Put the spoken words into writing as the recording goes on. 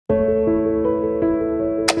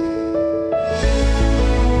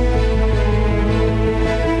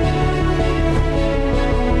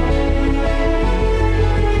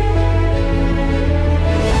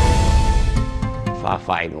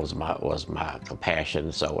firefighting was my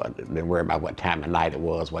compassion, so I didn't worry about what time of night it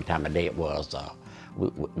was, what time of day it was.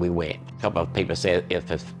 We went. A couple of people said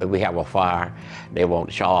if we have a fire, they want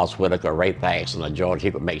Charles Whitaker, Ray Thanks, and George, he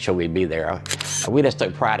would make sure we'd be there. We just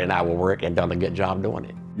took pride in our work and done a good job doing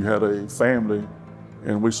it. You had a family,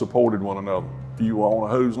 and we supported one another. If you were on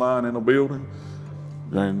a hose line in a building,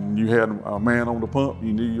 and you had a man on the pump,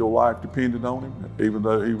 you knew your life depended on him, even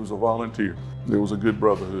though he was a volunteer. There was a good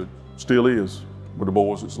brotherhood, still is, with the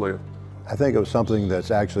boys that's left. I think it was something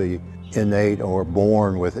that's actually innate or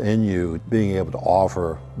born within you, being able to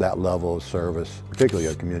offer that level of service, particularly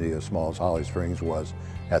a community as small as Holly Springs was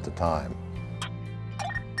at the time.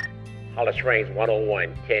 Holly Springs 101,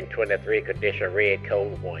 1023, condition red,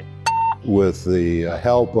 code 1. With the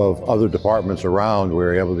help of other departments around, we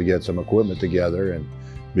were able to get some equipment together and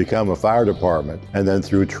become a fire department. And then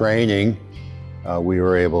through training, we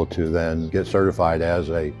were able to then get certified as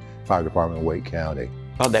a fire department in Wake County.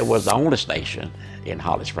 Well, that was the only station in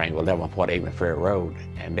Holly Springs, 11.8 Fair Road,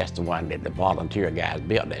 and that's the one that the volunteer guys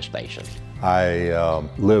built that station. I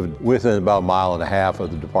lived within about 1.5 miles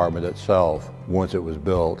of the department itself once it was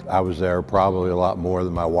built. I was there probably a lot more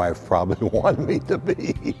than my wife probably wanted me to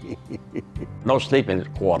be. No sleeping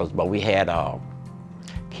quarters, but we had a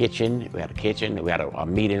kitchen, we had a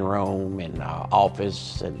meeting room and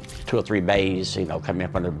office and 2 or 3 bays, you know, coming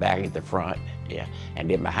in from the back at the front, yeah. And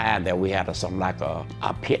then behind there we had something like a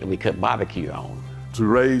pit that we could barbecue on. To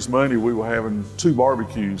raise money, we were having 2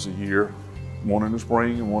 barbecues a year, one in the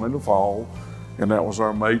spring and one in the fall, and that was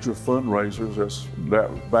our major fundraisers.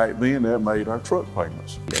 Back then, that made our truck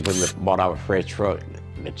payments. When we bought our first truck,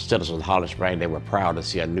 the citizens of Holly Springs, they were proud to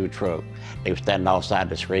see a new truck. They were standing outside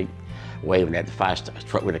the street, waving at the fire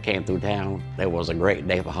truck when it came through town. It was a great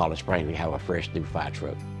day for Holly Springs to have a fresh new fire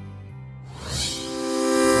truck.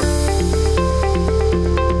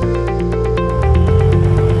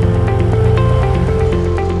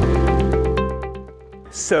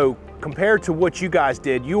 So compared to what you guys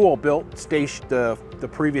did, you all built the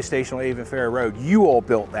previous station on Avon Ferry Road. You all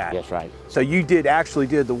built that. That's right. So you actually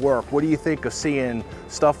did the work. What do you think of seeing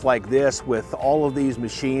stuff like this with all of these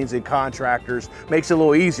machines and contractors? Makes it a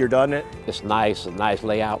little easier, doesn't it? It's nice, a nice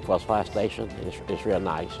layout for a fire station. It's real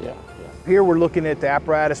nice, yeah. Here we're looking at the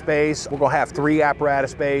apparatus bays. We're gonna have 3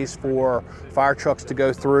 apparatus bays for fire trucks to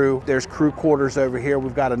go through. There's crew quarters over here.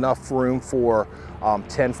 We've got enough room for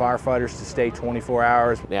 10 firefighters to stay 24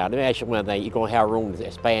 hours. Now, let me ask you one thing. You're gonna have room to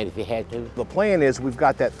expand if you had to? The plan is we've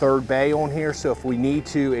got that 3rd bay on here, so if we need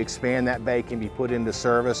to expand, that bay can be put into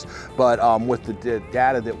service. But with the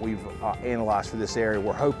data that we've analyzed for this area,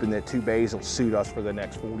 we're hoping that 2 bays will suit us for the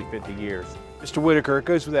next 40, 50 years. Mr. Whitaker, it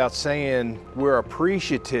goes without saying, we're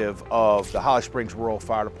appreciative of the Holly Springs Rural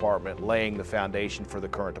Fire Department laying the foundation for the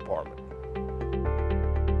current department.